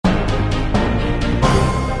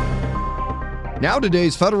Now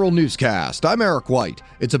today's Federal Newscast. I'm Eric White.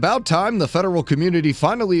 It's about time the federal community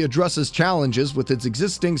finally addresses challenges with its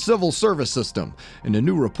existing civil service system. In a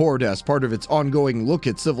new report as part of its ongoing look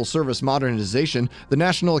at civil service modernization, the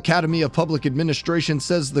National Academy of Public Administration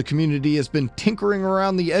says the community has been tinkering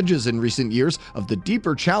around the edges in recent years of the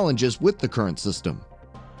deeper challenges with the current system.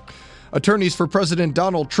 Attorneys for President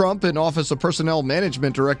Donald Trump and Office of Personnel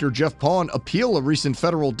Management Director Jeff Paun appeal a recent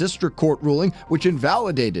federal district court ruling which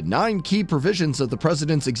invalidated 9 key provisions of the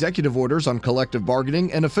president's executive orders on collective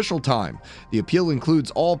bargaining and official time. The appeal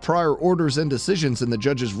includes all prior orders and decisions in the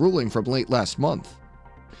judge's ruling from late last month.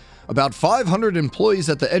 About 500 employees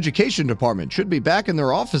at the Education Department should be back in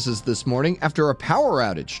their offices this morning after a power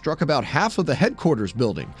outage struck about half of the headquarters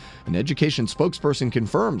building. An education spokesperson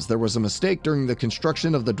confirms there was a mistake during the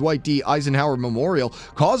construction of the Dwight D. Eisenhower Memorial,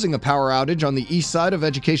 causing a power outage on the east side of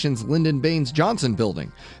Education's Lyndon Baines Johnson building.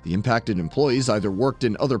 The impacted employees either worked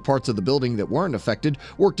in other parts of the building that weren't affected,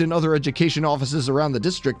 worked in other education offices around the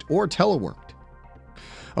district, or teleworked.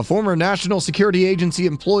 A former National Security Agency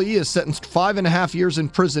employee is sentenced 5.5 years in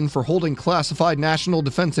prison for holding classified national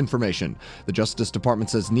defense information. The Justice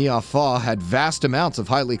Department says Nia Fa had vast amounts of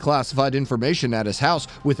highly classified information at his house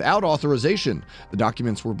without authorization. The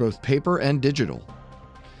documents were both paper and digital.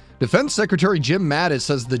 Defense Secretary Jim Mattis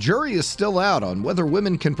says the jury is still out on whether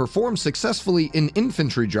women can perform successfully in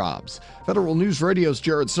infantry jobs. Federal News Radio's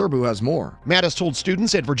Jared Serbu has more. Mattis told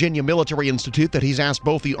students at Virginia Military Institute that he's asked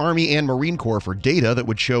both the Army and Marine Corps for data that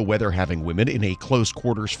would show whether having women in a close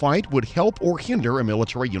quarters fight would help or hinder a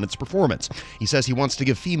military unit's performance. He says he wants to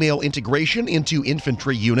give female integration into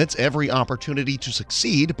infantry units every opportunity to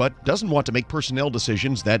succeed, but doesn't want to make personnel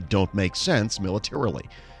decisions that don't make sense militarily.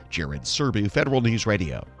 Jared Serbu, Federal News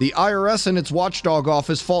Radio. The IRS and its watchdog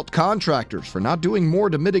office fault contractors for not doing more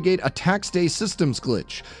to mitigate a tax day systems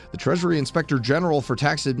glitch. The Treasury Inspector General for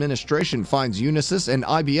Tax Administration finds Unisys and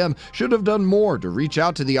IBM should have done more to reach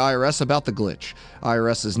out to the IRS about the glitch.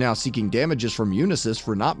 IRS is now seeking damages from Unisys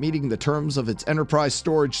for not meeting the terms of its enterprise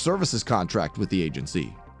storage services contract with the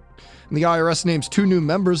agency. The IRS names 2 new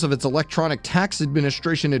members of its Electronic Tax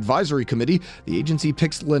Administration Advisory Committee. The agency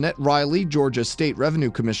picks Lynette Riley, Georgia State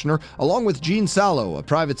Revenue Commissioner, along with Gene Sallow, a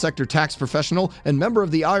private sector tax professional and member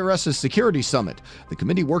of the IRS's Security Summit. The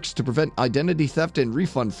committee works to prevent identity theft and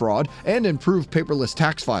refund fraud and improve paperless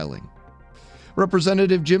tax filing.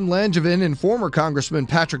 Representative Jim Langevin and former Congressman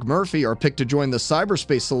Patrick Murphy are picked to join the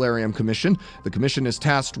Cyberspace Solarium Commission. The commission is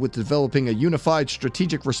tasked with developing a unified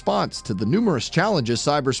strategic response to the numerous challenges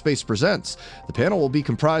cyberspace presents. The panel will be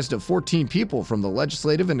comprised of 14 people from the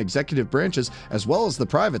legislative and executive branches, as well as the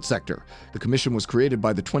private sector. The commission was created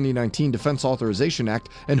by the 2019 Defense Authorization Act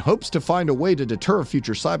and hopes to find a way to deter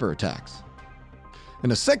future cyber attacks.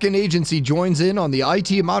 And a second agency joins in on the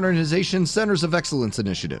IT Modernization Centers of Excellence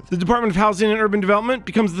initiative. The Department of Housing and Urban Development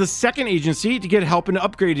becomes the second agency to get help in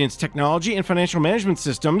upgrading its technology and financial management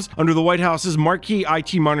systems under the White House's marquee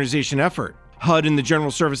IT modernization effort. HUD and the General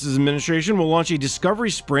Services Administration will launch a discovery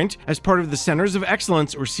sprint as part of the Centers of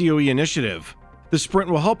Excellence, or COE, initiative. The sprint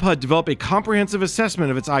will help HUD develop a comprehensive assessment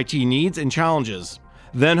of its IT needs and challenges.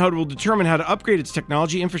 Then HUD will determine how to upgrade its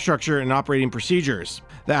technology infrastructure and operating procedures.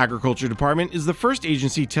 The Agriculture Department is the first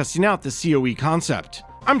agency testing out the COE concept.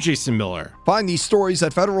 I'm Jason Miller. Find these stories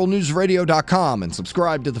at federalnewsradio.com and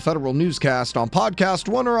subscribe to the Federal Newscast on Podcast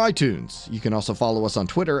One or iTunes. You can also follow us on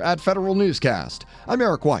Twitter at Federal Newscast. I'm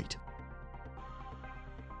Eric White.